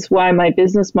 This is why my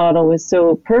business model was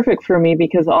so perfect for me,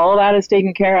 because all that is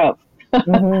taken care of.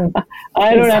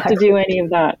 I don't have to do any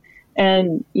of that.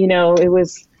 And, it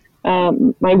was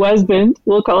my husband,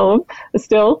 we'll call him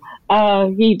still,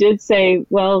 he did say,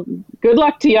 well, good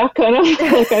luck to you, kind of,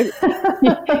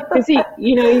 because he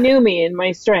knew me and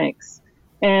my strengths.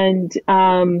 And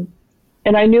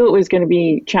I knew it was going to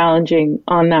be challenging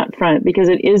on that front, because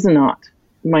it is not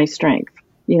my strength,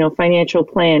 financial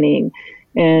planning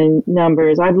and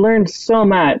numbers. I've learned so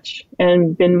much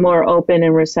and been more open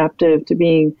and receptive to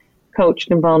being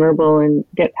coached and vulnerable and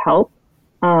get help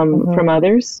from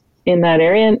others in that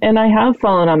area. And I have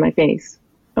fallen on my face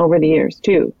over the years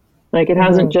too. Like, it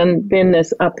hasn't been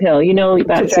this uphill,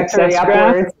 that success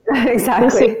graph.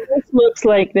 Exactly. This looks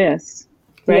like this,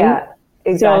 right? Yeah,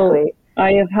 exactly. So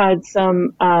I have had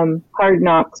some hard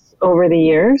knocks over the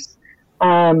years.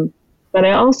 But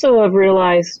I also have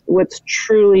realized what's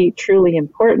truly, truly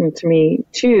important to me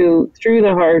too, through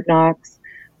the hard knocks,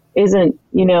 isn't,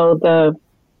 the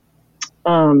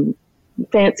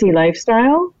fancy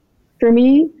lifestyle for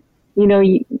me.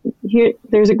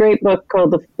 There's a great book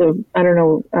called the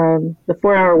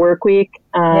 4-Hour Work Week,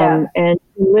 and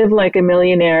you live like a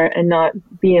millionaire and not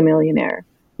be a millionaire,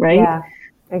 right? Yeah,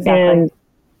 exactly.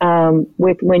 And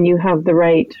when you have the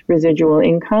right residual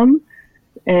income,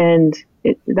 and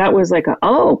that was like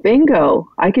bingo,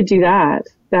 I could do that.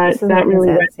 That really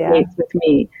resonates with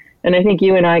me. And I think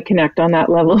you and I connect on that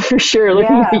level for sure,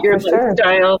 looking at your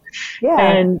lifestyle. Yeah.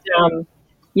 And,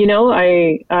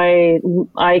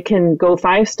 I can go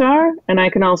 5-star, and I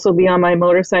can also be on my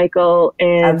motorcycle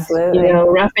and,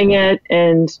 roughing it.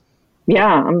 And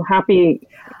I'm happy,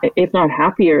 if not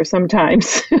happier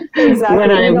sometimes. Exactly.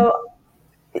 when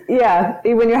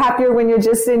when you're happier, when you're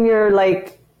just in your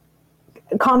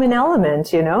common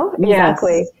element,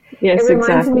 Exactly. Yes, it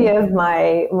reminds me of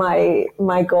my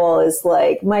goal is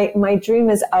my dream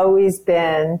has always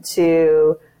been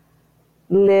to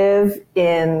live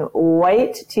in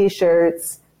white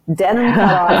t-shirts, denim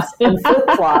cutoffs, and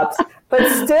flip-flops, but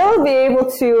still be able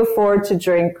to afford to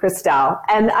drink Cristal.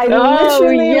 And I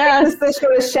literally just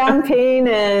go to champagne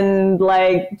and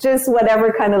just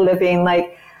whatever kind of living.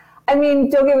 I mean,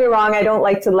 don't get me wrong, I don't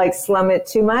like to slum it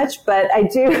too much, but I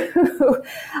do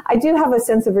I do have a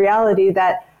sense of reality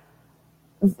that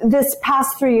this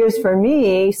past 3 years for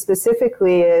me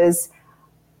specifically is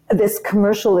this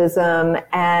commercialism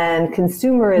and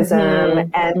consumerism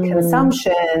and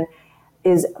consumption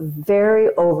is very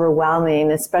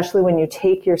overwhelming, especially when you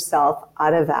take yourself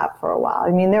out of that for a while.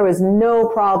 I mean, there was no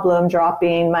problem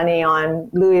dropping money on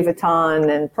Louis Vuitton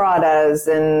and Prada's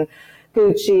and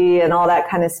Gucci and all that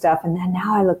kind of stuff. And then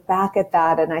now I look back at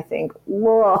that and I think,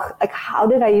 whoa, how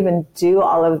did I even do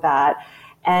all of that?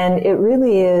 And it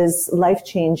really is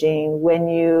life-changing when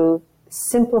you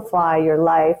simplify your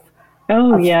life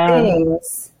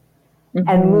things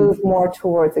and move more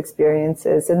towards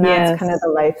experiences. And that's kind of the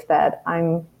life that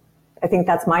I think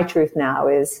that's my truth now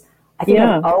is I think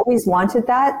I've always wanted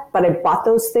that, but I bought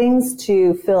those things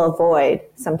to fill a void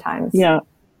sometimes. Yeah.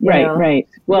 Right.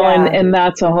 Well, and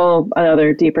that's a whole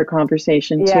other deeper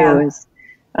conversation too, is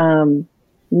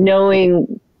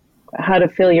knowing how to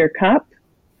fill your cup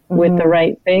with the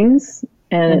right things.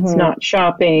 And it's not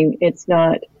shopping. It's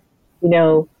not,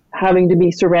 having to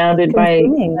be surrounded by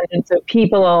abundance of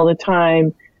people all the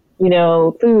time,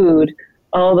 food,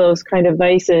 all those kind of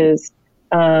vices.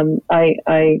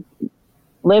 I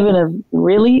live in a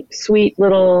really sweet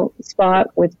little spot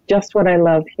with just what I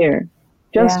love here.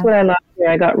 Just what I love here.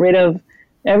 I got rid of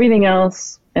everything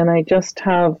else and I just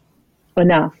have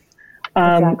enough.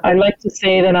 I like to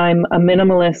say that I'm a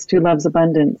minimalist who loves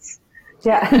abundance.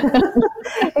 Yeah,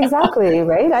 exactly.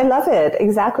 Right. I love it.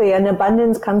 Exactly. And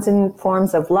abundance comes in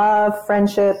forms of love,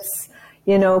 friendships,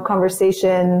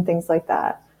 conversation, things like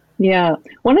that. Yeah.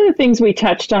 One of the things we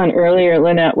touched on earlier,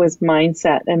 Lynette, was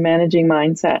mindset and managing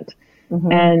mindset.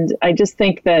 Mm-hmm. And I just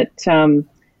think that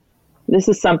this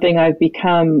is something I've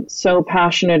become so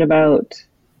passionate about.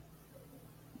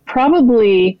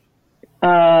 Probably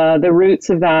the roots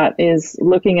of that is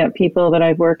looking at people that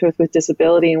I've worked with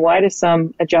disability, and why do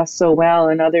some adjust so well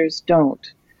and others don't?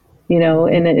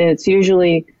 And it's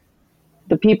usually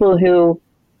the people who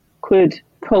could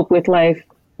cope with life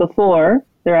before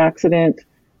their accident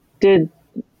did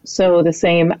so the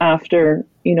same after,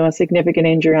 a significant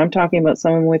injury. I'm talking about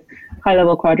someone with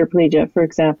high-level quadriplegia, for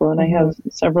example, and I have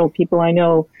several people I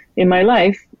know in my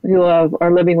life who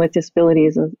are living with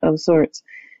disabilities of sorts.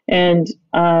 And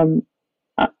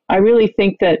I really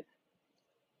think that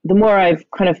the more I've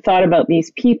kind of thought about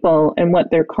these people and what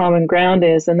their common ground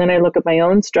is, and then I look at my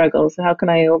own struggles, how can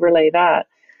I overlay that?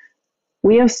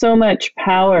 We have so much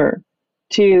power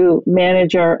to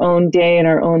manage our own day and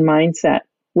our own mindset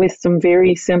with some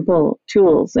very simple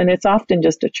tools. And it's often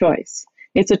just a choice.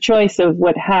 It's a choice of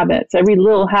what habits. Every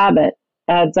little habit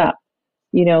adds up.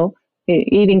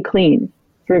 Eating clean,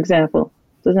 for example.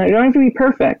 So you don't have to be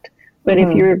perfect. But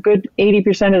if you're good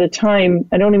 80% of the time,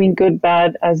 I don't mean good,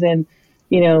 bad, as in,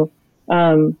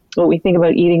 what we think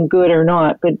about eating good or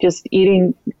not, but just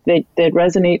eating that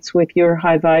resonates with your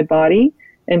high vibe body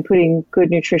and putting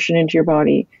good nutrition into your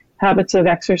body. Habits of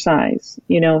exercise,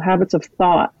 habits of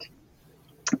thought,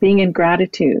 being in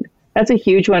gratitude. That's a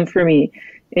huge one for me.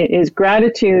 It is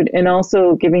gratitude and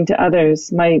also giving to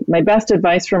others. My best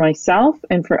advice for myself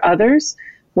and for others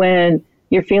when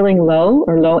you're feeling low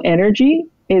or low energy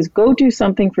is go do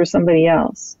something for somebody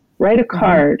else. Write a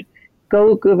card.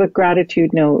 Go give a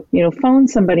gratitude note. Phone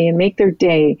somebody and make their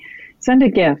day. Send a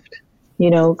gift.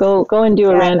 Go and do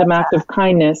a random act of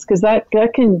kindness, because that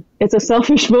can, it's a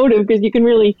selfish motive because you can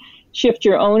really shift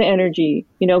your own energy.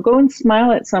 Go and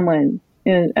smile at someone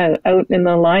out in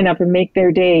the lineup and make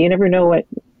their day. You never know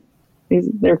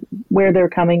where they're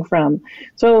coming from.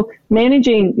 So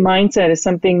managing mindset is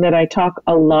something that I talk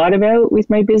a lot about with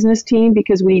my business team,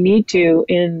 because we need to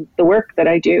in the work that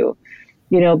I do,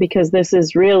 because this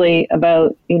is really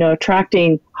about,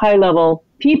 attracting high level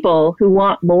people who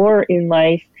want more in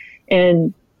life.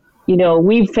 And,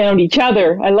 we've found each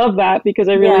other. I love that, because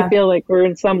I really feel like we're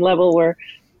in some level where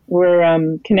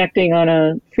we're connecting on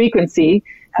a frequency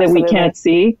that we can't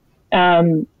see.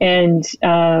 Your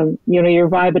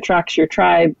vibe attracts your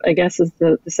tribe, I guess, is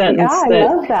the sentence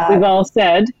that we've all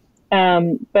said.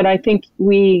 But I think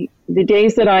the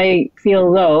days that I feel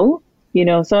low,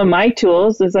 some of my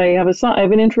tools is I have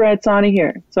an infrared sauna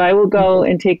here. So I will go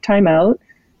and take time out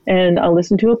and I'll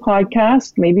listen to a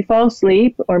podcast, maybe fall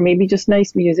asleep, or maybe just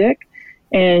nice music,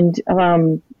 and,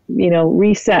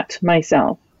 reset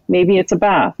myself. Maybe it's a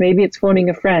bath, maybe it's phoning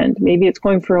a friend, maybe it's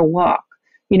going for a walk.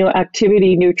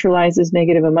 Activity neutralizes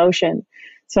negative emotion.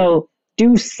 So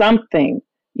do something,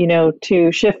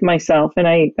 to shift myself. And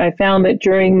I found that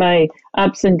during my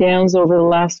ups and downs over the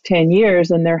last 10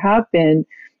 years, and there have been,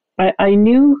 I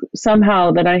knew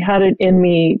somehow that I had it in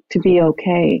me to be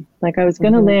okay. Like I was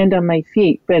going to land on my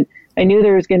feet, but I knew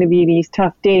there was going to be these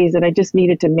tough days that I just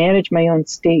needed to manage my own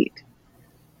state.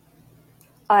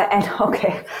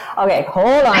 Okay,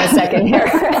 hold on a second here.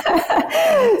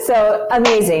 So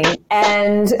amazing.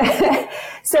 And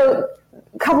so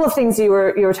a couple of things you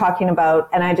were talking about,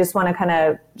 and I just want to kind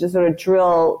of just sort of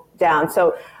drill down.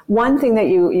 So one thing that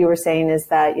you were saying is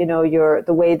that,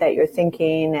 the way that you're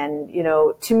thinking, and,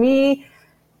 to me,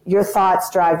 your thoughts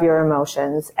drive your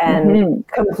emotions, and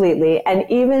completely. And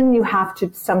even you have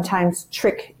to sometimes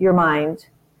trick your mind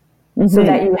so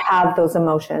that you have those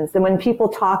emotions. And when people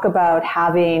talk about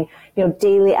having,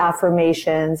 daily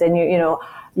affirmations, and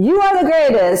you are the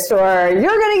greatest, or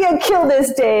you're going to get killed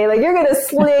this day, like you're going to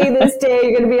slay this day,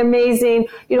 you're going to be amazing,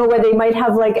 where they might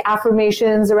have like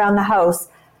affirmations around the house.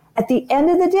 At the end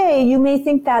of the day, you may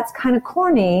think that's kind of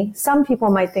corny. Some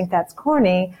people might think that's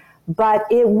corny, but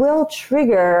it will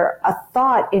trigger a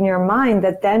thought in your mind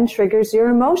that then triggers your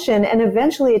emotion, and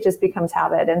eventually it just becomes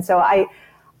habit. And so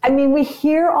I mean, we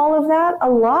hear all of that a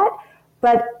lot,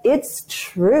 but it's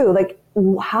true. Like,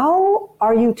 how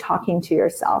are you talking to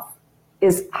yourself?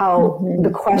 is how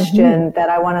the question that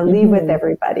I want to leave with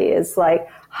everybody is like,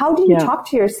 how do you talk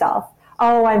to yourself?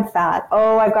 Oh, I'm fat.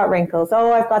 Oh, I've got wrinkles.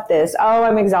 Oh, I've got this. Oh,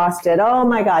 I'm exhausted. Oh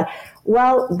my God.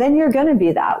 Well, then you're going to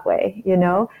be that way, you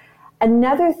know?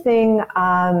 Another thing,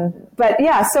 but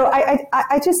yeah, so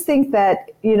I just think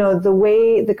that, you know,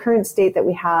 the current state that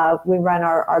we run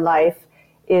our life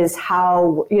is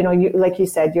how, you know, like you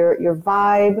said, your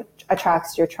vibe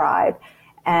attracts your tribe.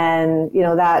 And, you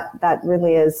know, that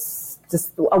really is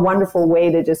just a wonderful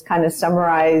way to just kind of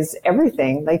summarize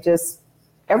everything, like just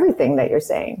everything that you're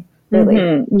saying,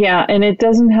 really. Yeah. And it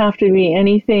doesn't have to be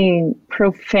anything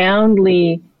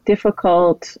profoundly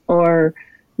difficult or,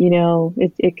 you know,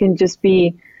 it can just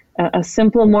be a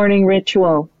simple morning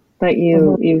ritual that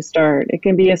you start. It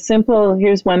can be a simple,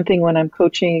 here's one thing when I'm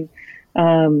coaching,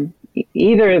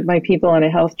 either my people on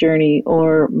a health journey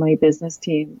or my business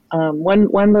team,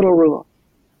 one little rule,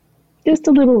 just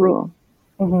a little rule,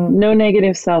 no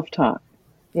negative self-talk.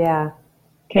 Yeah,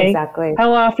 okay. Exactly.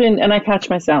 How often, and I catch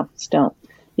myself still,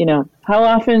 you know, how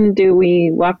often do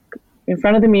we walk in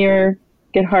front of the mirror,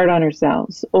 get hard on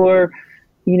ourselves, or,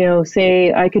 you know,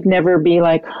 say, I could never be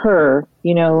like her,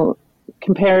 you know,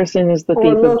 comparison is the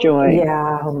thief of joy.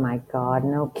 Yeah. Oh my God.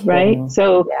 No kidding. Right?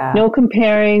 So no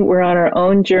comparing. We're on our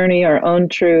own journey, our own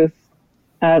truth,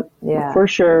 for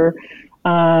sure.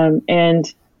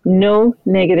 And no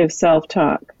negative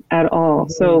self-talk at all.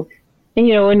 So,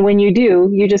 you know, and when you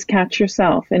do, you just catch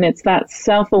yourself. And it's that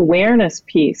self-awareness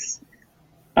piece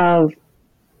of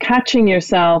catching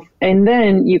yourself, and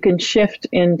then you can shift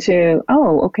into,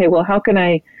 oh, okay, well, how can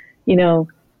I, you know,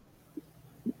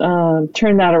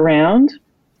 turn that around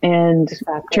and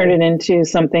turn it into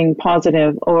something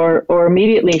positive, or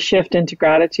immediately shift into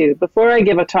gratitude. Before I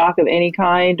give a talk of any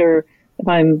kind, or if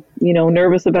I'm, you know,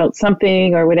 nervous about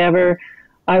something or whatever,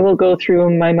 I will go through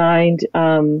in my mind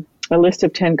a list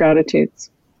of 10 gratitudes.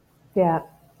 Yeah,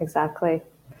 exactly.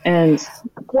 And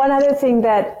one other thing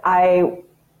that I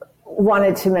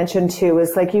wanted to mention too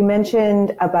is, like you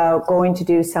mentioned about going to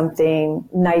do something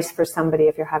nice for somebody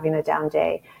if you're having a down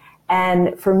day.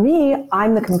 And for me,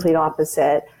 I'm the complete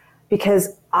opposite,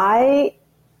 because I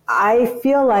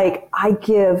feel like I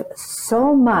give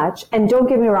so much, and don't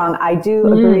get me wrong, I do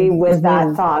agree with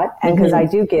that thought, and because I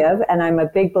do give, and I'm a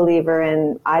big believer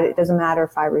in, it doesn't matter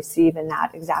if I receive in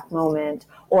that exact moment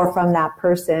or from that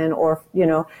person, or, you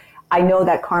know, I know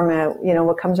that karma, you know,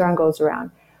 what comes around goes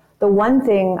around. The one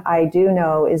thing I do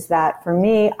know is that for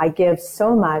me, I give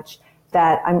so much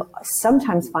that I'm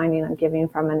sometimes finding I'm giving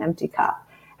from an empty cup.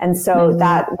 And so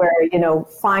that where, you know,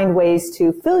 find ways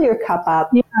to fill your cup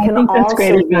up can also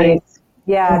be,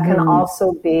 can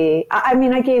also be, I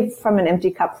mean, I gave from an empty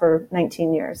cup for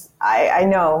 19 years. I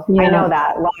know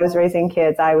that. While I was raising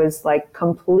kids, I was like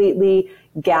completely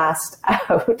gassed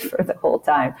out for the whole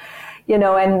time. You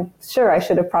know, and sure, I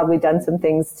should have probably done some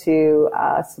things to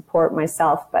support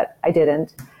myself, but I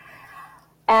didn't.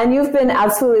 And you've been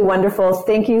absolutely wonderful.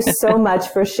 Thank you so much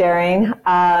for sharing.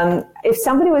 If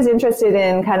somebody was interested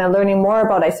in kind of learning more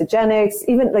about Isagenix,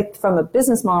 even like from a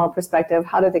business model perspective,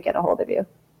 how do they get a hold of you?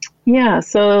 Yeah,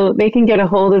 so they can get a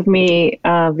hold of me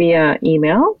via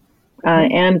email,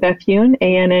 Anne Bethune,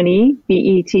 ANNEBETHUNE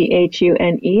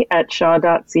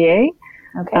 @shaw.ca.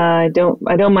 Okay. I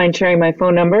don't mind sharing my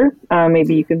phone number.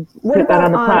 Maybe you can put that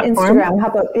on the platform. Instagram? How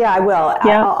about, I will.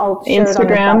 Yeah. I'll share it on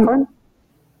the platform.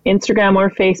 Instagram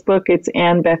or Facebook, it's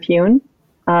Anne Bethune.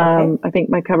 I think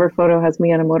my cover photo has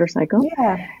me on a motorcycle.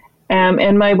 Yeah.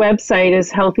 And my website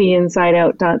is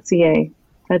healthyinsideout.ca.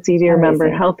 That's easy to remember,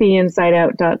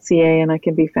 healthyinsideout.ca, and I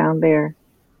can be found there.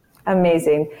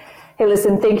 Amazing. Hey,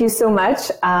 listen, thank you so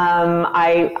much.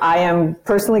 I am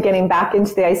personally getting back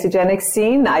into the Isagenix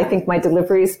scene. I think my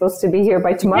delivery is supposed to be here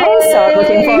by tomorrow, so I'm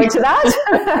looking forward to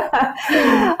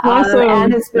that. Awesome.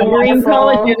 And it's been Marine wonderful.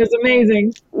 collagen is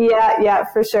amazing. Yeah,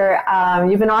 for sure.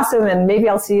 You've been awesome, and maybe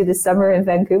I'll see you this summer in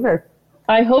Vancouver.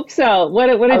 I hope so. What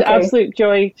an absolute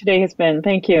joy today has been.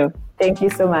 Thank you. Thank you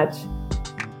so much.